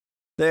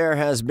There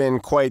has been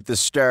quite the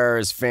stir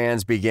as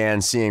fans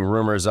began seeing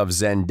rumors of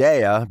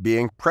Zendaya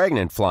being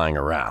pregnant flying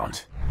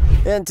around.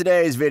 In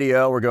today's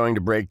video, we're going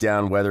to break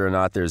down whether or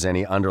not there's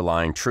any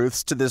underlying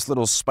truths to this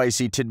little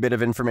spicy tidbit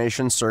of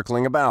information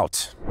circling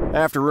about.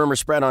 After rumors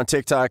spread on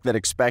TikTok that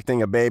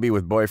expecting a baby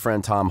with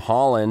boyfriend Tom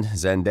Holland,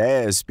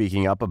 Zendaya is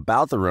speaking up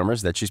about the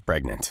rumors that she's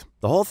pregnant.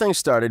 The whole thing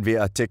started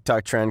via a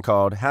TikTok trend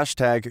called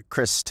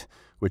 #Christ,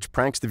 which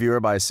pranks the viewer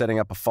by setting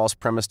up a false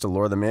premise to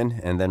lure them in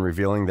and then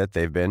revealing that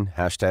they've been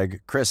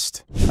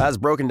 #Christ. As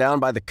broken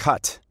down by The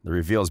Cut, the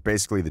reveal is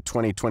basically the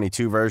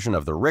 2022 version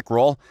of the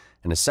Rickroll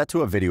and is set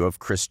to a video of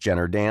Kris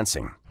Jenner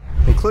dancing,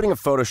 including a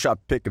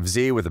photoshopped pic of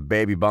Z with a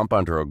baby bump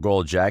under a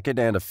gold jacket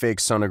and a fake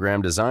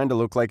sonogram designed to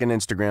look like an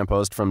Instagram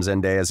post from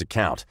Zendaya's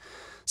account.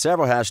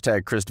 Several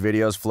 #Christ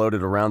videos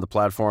floated around the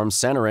platform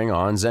centering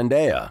on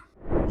Zendaya.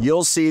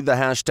 You'll see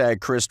the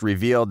 #Christ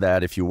revealed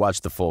that if you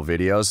watch the full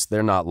videos,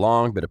 they're not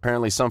long, but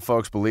apparently some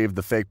folks believed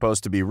the fake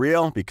post to be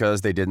real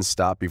because they didn't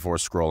stop before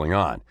scrolling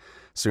on.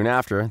 Soon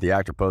after, the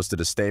actor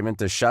posted a statement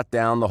to shut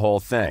down the whole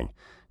thing.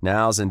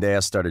 Now,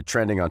 Zendaya started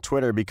trending on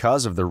Twitter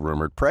because of the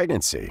rumored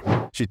pregnancy.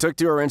 She took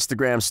to her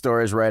Instagram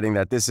stories writing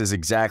that this is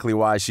exactly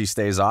why she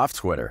stays off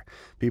Twitter.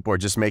 People are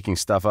just making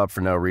stuff up for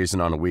no reason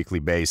on a weekly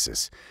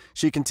basis.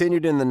 She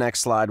continued in the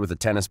next slide with a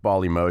tennis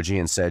ball emoji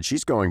and said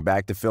she's going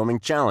back to filming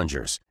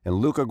Challengers. In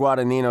Luca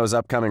Guadagnino's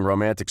upcoming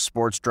romantic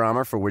sports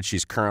drama, for which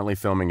she's currently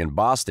filming in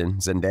Boston,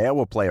 Zendaya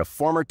will play a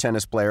former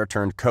tennis player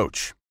turned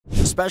coach.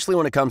 Especially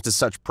when it comes to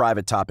such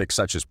private topics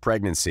such as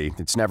pregnancy,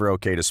 it's never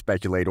okay to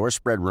speculate or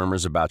spread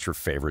rumors about your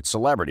favorite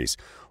celebrities.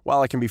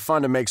 While it can be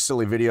fun to make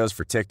silly videos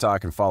for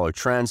TikTok and follow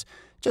trends,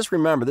 just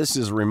remember this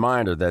is a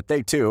reminder that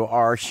they too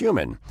are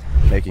human.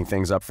 Making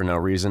things up for no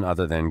reason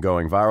other than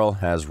going viral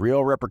has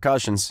real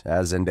repercussions,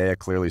 as Zendaya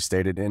clearly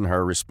stated in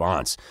her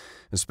response,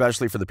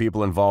 especially for the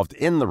people involved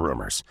in the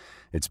rumors.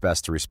 It's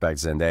best to respect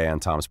Zendaya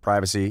and Tom's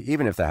privacy,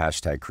 even if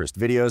the #Christ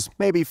videos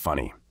may be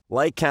funny.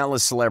 Like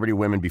countless celebrity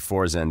women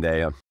before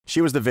Zendaya, she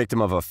was the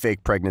victim of a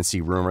fake pregnancy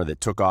rumor that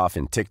took off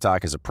in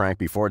TikTok as a prank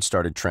before it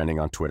started trending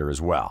on Twitter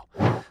as well.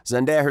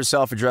 Zendaya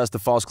herself addressed the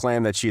false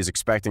claim that she is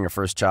expecting her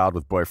first child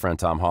with boyfriend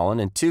Tom Holland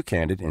in 2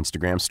 candid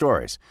Instagram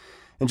stories.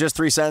 In just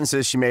 3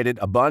 sentences, she made it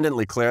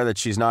abundantly clear that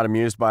she's not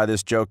amused by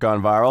this joke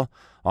gone viral.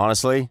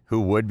 Honestly, who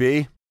would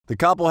be? The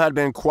couple had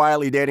been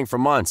quietly dating for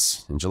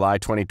months. In July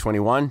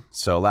 2021,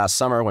 so last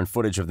summer when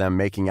footage of them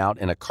making out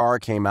in a car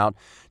came out,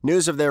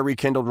 news of their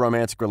rekindled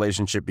romantic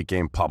relationship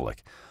became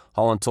public.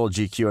 Holland told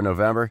GQ in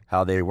November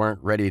how they weren't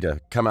ready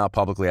to come out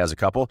publicly as a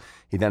couple.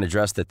 He then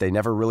addressed that they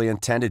never really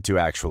intended to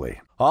actually.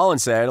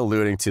 Holland said,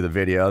 alluding to the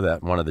video,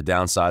 that one of the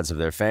downsides of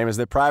their fame is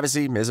that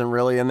privacy isn't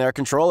really in their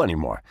control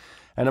anymore.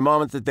 And a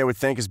moment that they would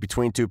think is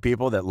between 2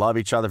 people that love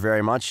each other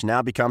very much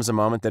now becomes a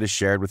moment that is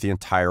shared with the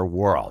entire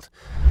world.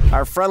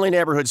 Our friendly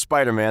neighborhood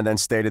Spider-Man then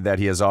stated that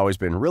he has always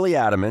been really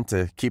adamant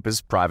to keep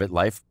his private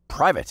life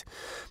private,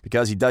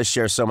 because he does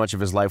share so much of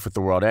his life with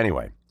the world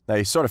anyway.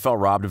 They sort of felt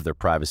robbed of their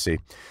privacy.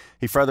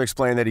 He further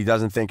explained that he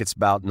doesn't think it's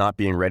about not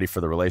being ready for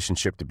the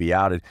relationship to be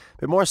outed,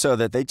 but more so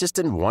that they just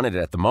didn't want it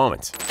at the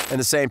moment. In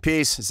the same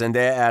piece,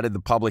 Zendaya added the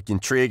public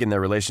intrigue in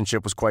their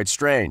relationship was quite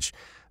strange,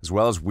 as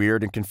well as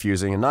weird and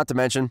confusing, and not to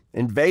mention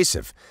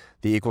invasive.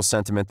 The equal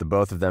sentiment the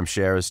both of them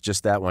share is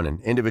just that when an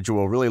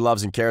individual really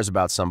loves and cares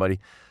about somebody,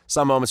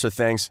 some moments are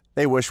things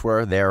they wish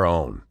were their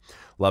own.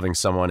 Loving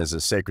someone is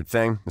a sacred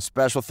thing, a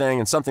special thing,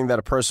 and something that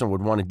a person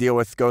would want to deal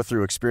with, go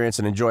through, experience,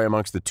 and enjoy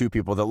amongst the 2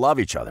 people that love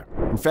each other.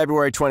 In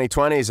February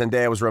 2020,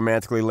 Zendaya was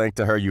romantically linked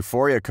to her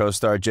Euphoria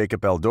co-star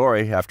Jacob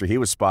Elordi after he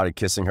was spotted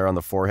kissing her on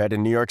the forehead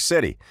in New York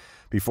City,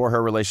 before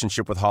her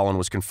relationship with Holland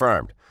was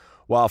confirmed.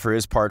 While for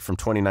his part from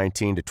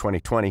 2019 to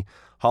 2020,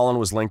 Holland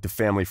was linked to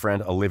family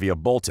friend Olivia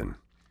Bolton.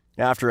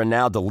 After a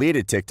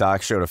now-deleted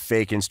TikTok showed a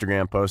fake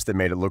Instagram post that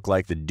made it look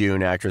like the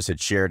Dune actress had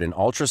shared an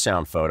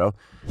ultrasound photo,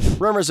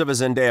 rumors of a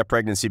Zendaya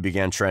pregnancy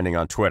began trending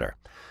on Twitter.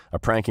 A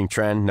pranking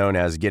trend known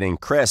as Getting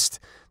Christ,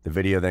 the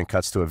video then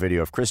cuts to a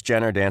video of Kris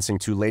Jenner dancing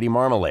to Lady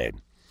Marmalade.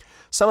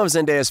 Some of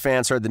Zendaya's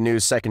fans heard the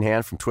news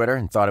secondhand from Twitter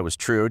and thought it was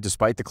true,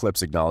 despite the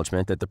clip's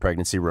acknowledgement that the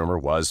pregnancy rumor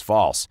was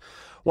false.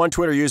 One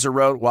Twitter user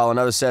wrote, while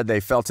another said they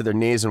fell to their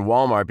knees in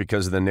Walmart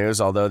because of the news,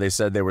 although they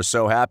said they were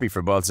so happy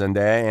for both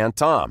Zendaya and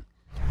Tom.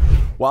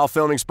 While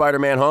filming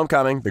Spider-Man: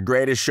 Homecoming, The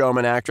Greatest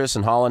Showman actress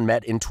and Holland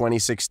met in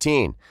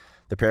 2016.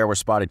 The pair were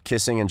spotted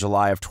kissing in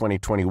July of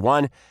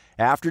 2021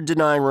 after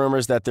denying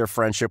rumors that their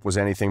friendship was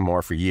anything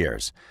more for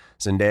years.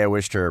 Zendaya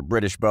wished her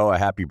British beau a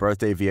happy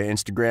birthday via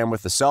Instagram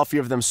with a selfie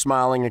of them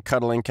smiling and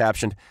cuddling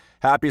captioned,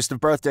 "Happiest of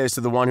birthdays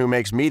to the one who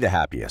makes me the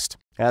happiest."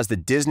 As the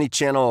Disney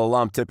Channel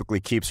alum typically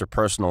keeps her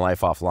personal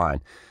life offline,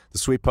 the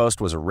sweet post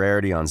was a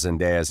rarity on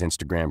Zendaya's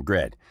Instagram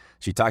grid.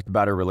 She talked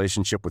about her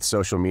relationship with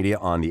social media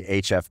on the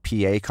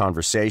HFPA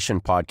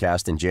Conversation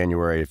podcast in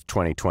January of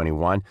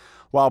 2021,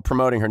 while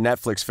promoting her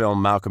Netflix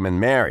film Malcolm and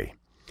Mary.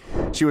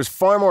 She was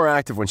far more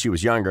active when she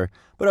was younger,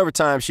 but over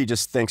time she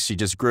just thinks she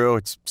just grew.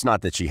 It's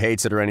not that she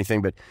hates it or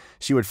anything, but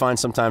she would find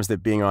sometimes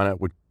that being on it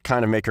would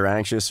kind of make her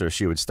anxious, or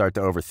she would start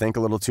to overthink a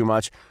little too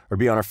much, or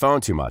be on her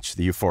phone too much,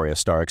 the Euphoria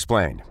star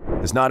explained.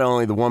 Is not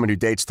only the woman who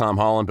dates Tom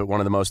Holland, but one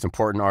of the most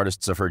important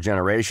artists of her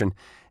generation.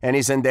 Any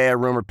Zendaya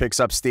rumor picks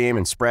up steam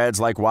and spreads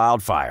like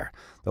wildfire.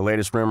 The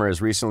latest rumor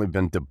has recently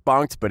been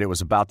debunked, but it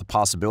was about the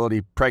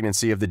possibility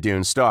pregnancy of the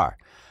Dune star.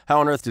 How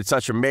on earth did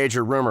such a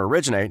major rumor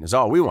originate is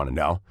all we want to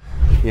know.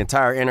 The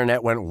entire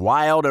internet went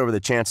wild over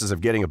the chances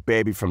of getting a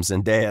baby from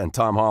Zendaya and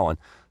Tom Holland,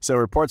 so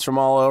reports from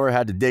all over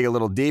had to dig a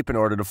little deep in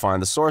order to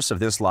find the source of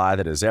this lie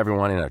that has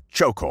everyone in a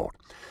chokehold.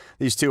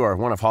 These two are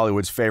one of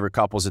Hollywood's favorite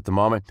couples at the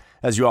moment,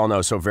 as you all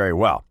know so very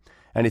well.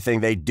 Anything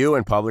they do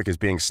in public is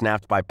being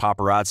snapped by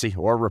paparazzi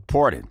or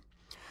reported.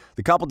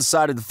 The couple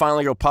decided to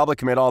finally go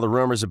public amid all the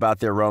rumors about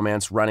their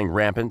romance running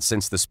rampant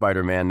since the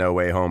Spider-Man No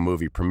Way Home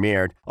movie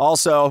premiered.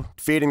 Also,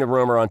 feeding the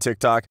rumor on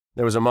TikTok,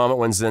 there was a moment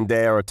when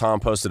Zendaya or Tom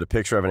posted a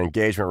picture of an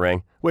engagement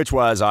ring, which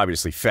was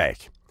obviously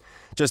fake.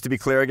 Just to be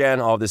clear again,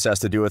 all this has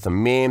to do with a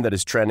meme that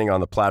is trending on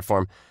the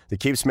platform that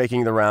keeps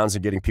making the rounds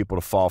and getting people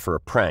to fall for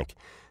a prank.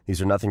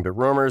 These are nothing but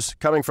rumors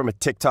coming from a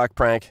TikTok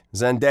prank.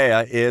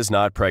 Zendaya is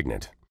not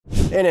pregnant.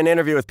 In an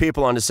interview with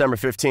People on December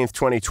 15,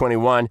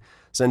 2021,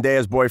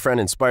 Zendaya's boyfriend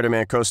and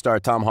Spider-Man co-star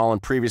Tom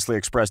Holland previously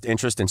expressed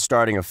interest in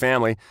starting a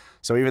family,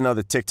 so even though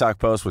the TikTok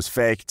post was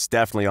fake, it's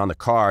definitely on the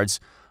cards.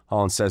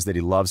 Holland says that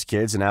he loves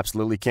kids and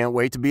absolutely can't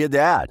wait to be a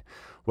dad.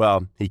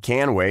 Well, he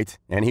can wait,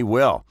 and he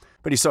will,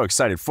 but he's so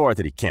excited for it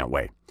that he can't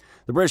wait.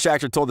 The British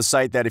actor told the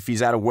site that if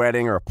he's at a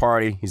wedding or a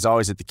party, he's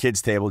always at the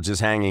kids' table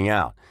just hanging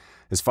out.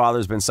 His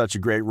father's been such a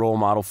great role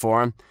model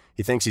for him,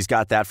 he thinks he's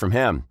got that from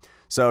him.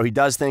 So he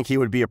does think he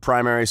would be a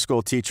primary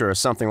school teacher or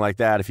something like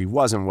that if he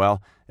wasn't,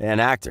 well, an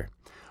actor.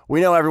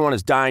 We know everyone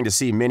is dying to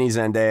see mini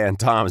Zendaya and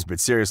Tom's,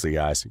 but seriously,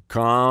 guys,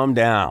 calm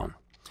down.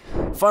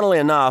 Funnily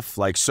enough,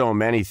 like so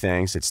many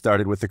things, it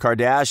started with the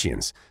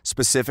Kardashians,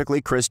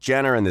 specifically Kris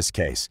Jenner in this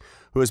case,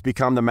 who has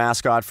become the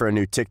mascot for a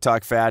new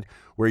TikTok fad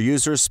where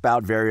users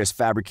spout various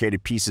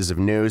fabricated pieces of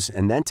news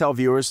and then tell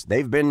viewers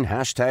they've been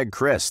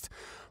 #Christ.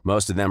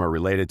 Most of them are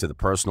related to the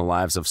personal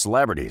lives of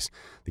celebrities.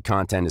 The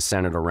content is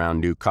centered around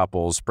new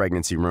couples,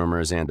 pregnancy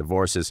rumors, and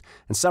divorces,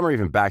 and some are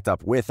even backed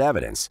up with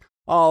evidence.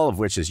 All of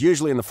which is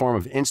usually in the form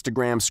of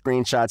Instagram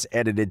screenshots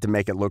edited to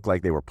make it look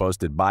like they were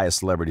posted by a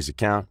celebrity's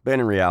account, but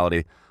in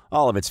reality,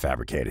 all of it's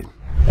fabricated.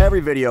 Every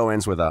video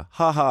ends with a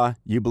haha,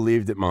 you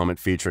believed it moment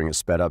featuring a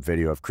sped-up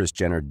video of Kris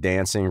Jenner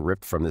dancing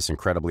ripped from this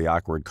incredibly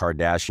awkward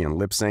Kardashian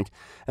lip sync,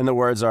 and the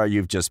words are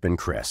 "you've just been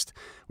Krist,"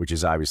 which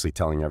is obviously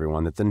telling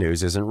everyone that the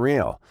news isn't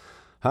real.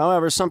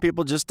 However, some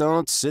people just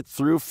don't sit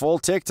through full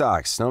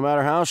TikToks, no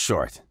matter how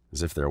short.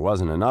 As if there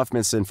wasn't enough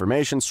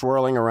misinformation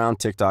swirling around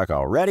TikTok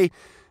already,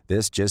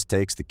 this just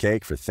takes the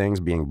cake for things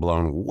being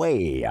blown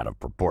way out of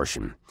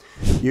proportion.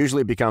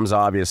 Usually it becomes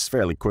obvious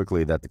fairly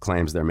quickly that the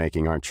claims they're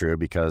making aren't true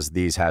because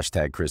these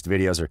 #Christ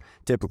videos are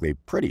typically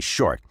pretty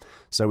short,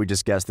 so we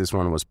just guessed this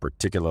one was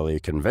particularly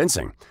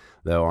convincing.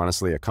 Though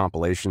honestly, a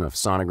compilation of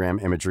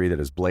sonogram imagery that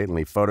is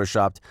blatantly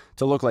photoshopped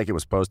to look like it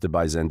was posted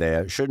by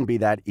Zendaya shouldn't be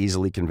that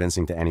easily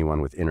convincing to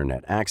anyone with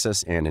internet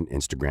access and an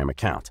Instagram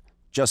account.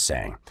 Just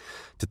saying.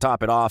 To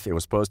top it off, it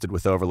was posted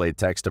with overlaid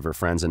text of her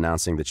friends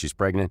announcing that she's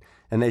pregnant,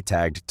 and they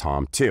tagged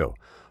Tom too,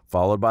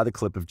 followed by the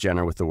clip of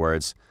Jenner with the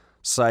words,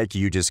 "Psych,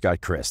 you just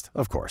got Krist,"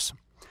 of course.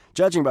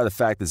 Judging by the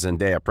fact that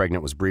Zendaya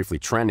Pregnant was briefly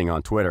trending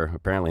on Twitter,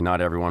 apparently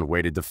not everyone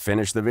waited to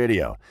finish the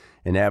video,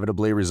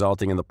 inevitably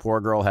resulting in the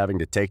poor girl having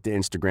to take to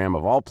Instagram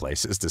of all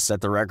places to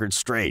set the record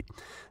straight.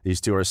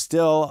 These two are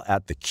still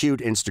at the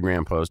cute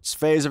Instagram posts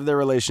phase of their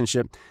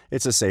relationship.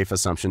 It's a safe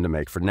assumption to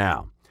make for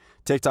now.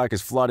 TikTok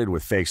is flooded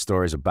with fake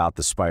stories about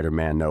the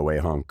Spider-Man No Way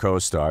Home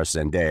co-stars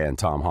Zendaya and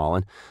Tom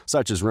Holland,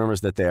 such as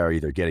rumors that they are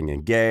either getting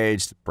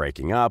engaged,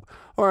 breaking up,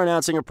 or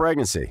announcing a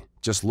pregnancy.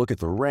 Just look at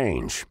the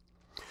range.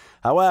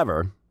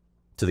 However,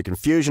 to the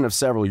confusion of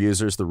several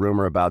users, the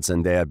rumor about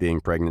Zendaya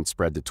being pregnant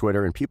spread to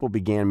Twitter and people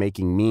began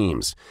making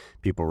memes.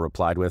 People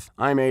replied with,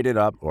 "I made it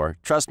up," or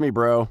 "Trust me,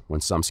 bro,"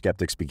 when some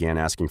skeptics began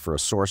asking for a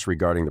source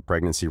regarding the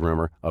pregnancy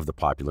rumor of the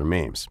popular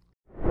memes.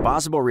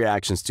 Possible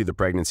reactions to the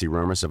pregnancy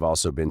rumors have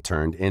also been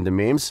turned into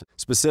memes,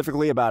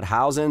 specifically about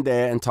how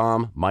Zendaya and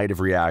Tom might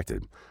have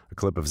reacted. A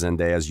clip of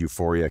Zendaya's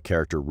Euphoria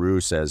character Rue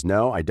says,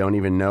 "No, I don't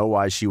even know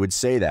why she would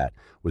say that,"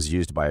 was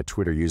used by a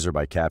Twitter user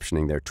by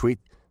captioning their tweet.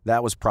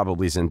 That was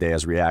probably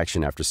Zendaya's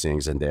reaction after seeing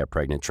Zendaya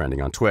Pregnant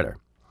trending on Twitter.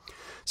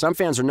 Some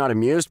fans are not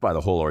amused by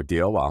the whole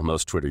ordeal, while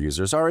most Twitter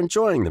users are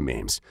enjoying the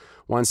memes.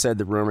 One said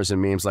that rumors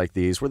and memes like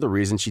these were the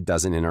reason she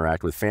doesn't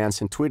interact with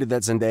fans and tweeted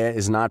that Zendaya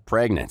is not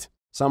pregnant.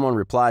 Someone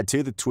replied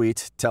to the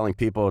tweet, telling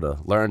people to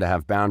learn to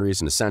have boundaries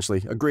and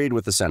essentially agreed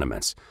with the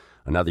sentiments.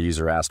 Another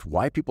user asked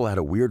why people had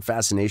a weird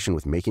fascination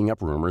with making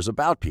up rumors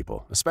about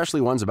people,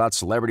 especially ones about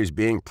celebrities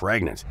being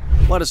pregnant.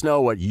 Let us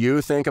know what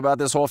you think about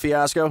this whole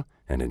fiasco,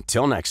 and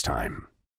until next time.